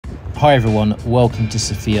Hi everyone, welcome to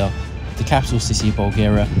Sofia, the capital city of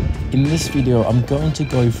Bulgaria. In this video, I'm going to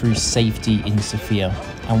go through safety in Sofia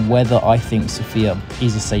and whether I think Sofia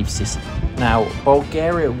is a safe city. Now,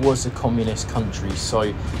 Bulgaria was a communist country,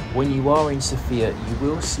 so when you are in Sofia, you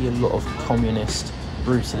will see a lot of communist,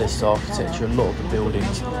 brutalist architecture. A lot of the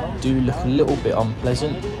buildings do look a little bit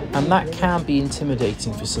unpleasant, and that can be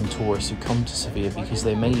intimidating for some tourists who come to Sofia because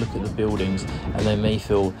they may look at the buildings and they may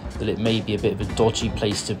feel that it may be a bit of a dodgy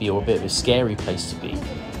place to be or a bit of a scary place to be.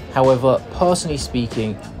 However, personally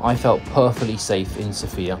speaking, I felt perfectly safe in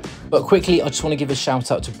Sofia. But quickly, I just want to give a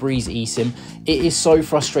shout out to Breeze eSIM. It is so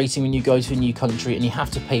frustrating when you go to a new country and you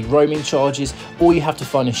have to pay roaming charges, or you have to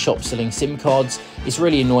find a shop selling SIM cards. It's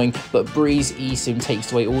really annoying, but Breeze eSIM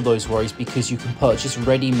takes away all those worries because you can purchase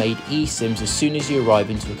ready-made eSIMs as soon as you arrive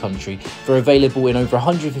into a country. They're available in over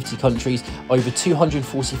 150 countries, over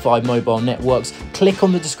 245 mobile networks. Click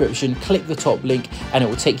on the description, click the top link, and it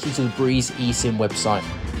will take you to the Breeze eSIM website.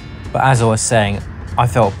 But as I was saying, I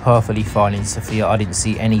felt perfectly fine in Sofia. I didn't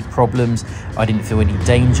see any problems. I didn't feel any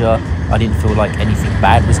danger. I didn't feel like anything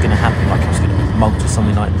bad was going to happen, like I was going to be mugged or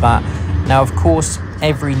something like that. Now, of course,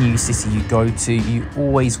 every new city you go to, you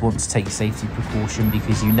always want to take safety precaution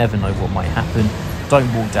because you never know what might happen. Don't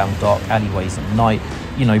walk down dark alleyways at night.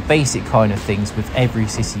 You know, basic kind of things with every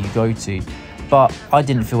city you go to. But I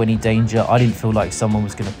didn't feel any danger. I didn't feel like someone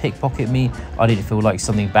was going to pickpocket me. I didn't feel like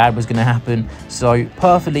something bad was going to happen. So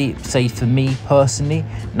perfectly safe for me personally.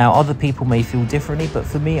 Now other people may feel differently, but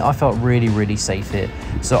for me, I felt really safe here.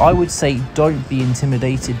 So I would say don't be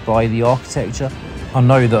intimidated by the architecture. I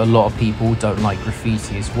know that a lot of people don't like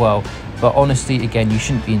graffiti as well, but honestly, again, you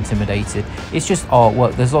shouldn't be intimidated. It's just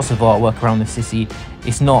artwork. There's lots of artwork around the city.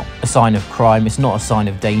 It's not a sign of crime. It's not a sign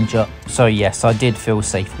of danger. So yes, I did feel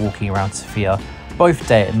safe walking around Sofia, both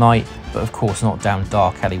day and night, but of course not down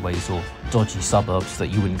dark alleyways or dodgy suburbs that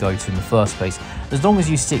you wouldn't go to in the first place. As long as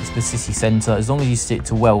you stick to the city centre, as long as you stick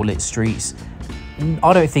to well-lit streets,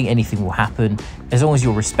 I don't think anything will happen. As long as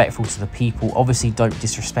you're respectful to the people. Obviously, don't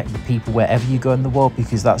disrespect the people wherever you go in the world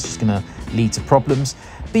because that's just going to lead to problems.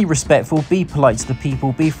 Be respectful, be polite to the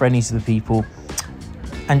people, be friendly to the people,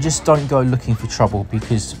 and just don't go looking for trouble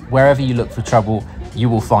because wherever you look for trouble, you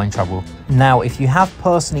will find trouble. Now, if you have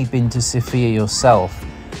personally been to Sofia yourself,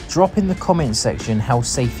 drop in the comment section how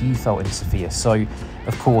safe you felt in Sofia. So,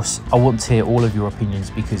 of course, I want to hear all of your opinions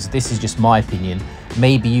because this is just my opinion.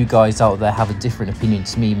 Maybe you guys out there have a different opinion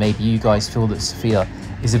to me. Maybe you guys feel that Sofia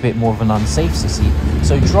is a bit more of an unsafe city.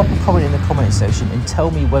 So drop a comment in the comment section and tell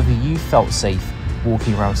me whether you felt safe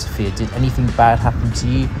walking around Sofia. Did anything bad happen to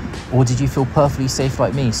you? Or did you feel perfectly safe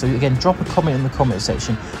like me? So again, drop a comment in the comment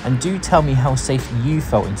section and do tell me how safe you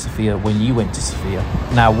felt in Sofia when you went to Sofia.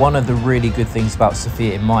 Now, one of the really good things about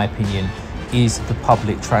Sofia, in my opinion, is the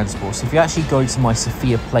public transport. So if you actually go to my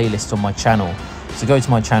Sofia playlist on my channel, so go to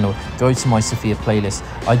my channel, go to my Sofia playlist,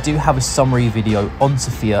 I do have a summary video on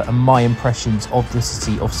Sofia and my impressions of the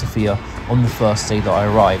city of Sofia on the first day that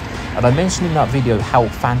I arrived. And I mentioned in that video how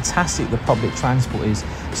fantastic the public transport is.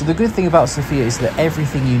 So the good thing about Sofia is that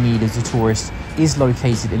everything you need as a tourist is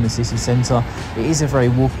located in the city centre. It is a very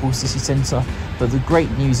walkable city centre, but the great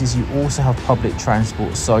news is you also have public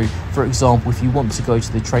transport. So for example, if you want to go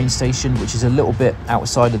to the train station, which is a little bit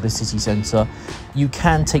outside of the city centre, you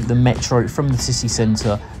can take the metro from the city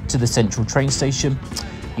centre to the central train station.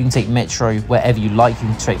 You can take metro wherever you like. You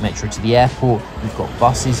can take metro to the airport. You've got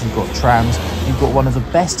buses, you've got trams. You've got one of the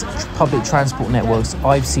best public transport networks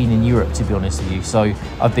I've seen in Europe, to be honest with you. So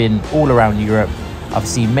I've been all around Europe. I've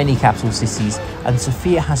seen many capital cities, and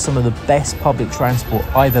Sofia has some of the best public transport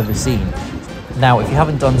I've ever seen. Now, if you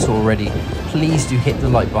haven't done so already, please do hit the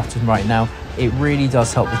like button right now. It really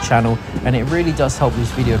does help the channel, and it really does help this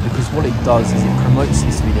video because what it does is it promotes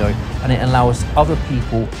this video and it allows other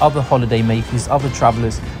people, other holiday makers, other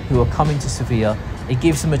travelers who are coming to Sofia, it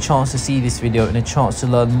gives them a chance to see this video and a chance to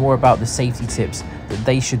learn more about the safety tips that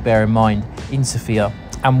they should bear in mind in Sofia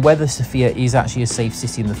and whether Sofia is actually a safe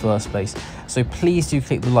city in the first place. So please do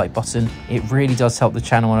click the like button. It really does help the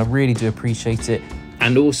channel and I really do appreciate it.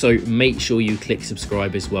 And also make sure you click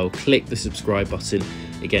subscribe as well. Click the subscribe button.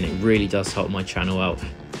 Again, it really does help my channel out.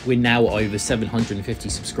 We're now over 750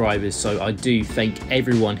 subscribers, so I do thank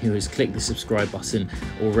everyone who has clicked the subscribe button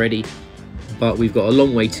already. But we've got a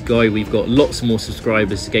long way to go. We've got lots more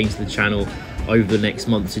subscribers to gain to the channel over the next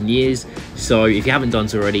months and years. So if you haven't done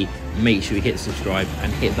so already, make sure you hit subscribe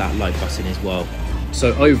and hit that like button as well.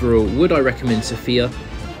 So overall, would I recommend Sofia?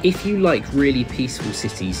 If you like really peaceful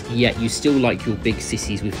cities, yet you still like your big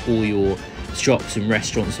cities with all your shops and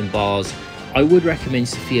restaurants and bars, I would recommend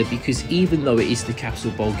Sofia because even though it is the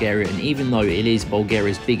capital of Bulgaria and even though it is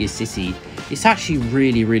Bulgaria's biggest city, it's actually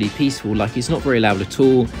really peaceful. Like, it's not very loud at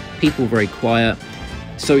all, people are very quiet.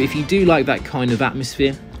 So if you do like that kind of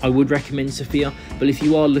atmosphere, I would recommend Sofia. But if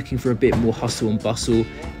you are looking for a bit more hustle and bustle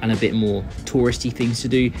and a bit more touristy things to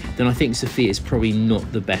do, then I think Sofia is probably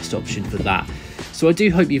not the best option for that. So I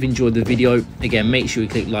do hope you've enjoyed the video. Again, make sure you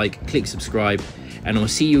click like, click subscribe, and I'll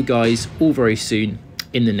see you guys all very soon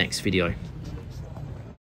in the next video.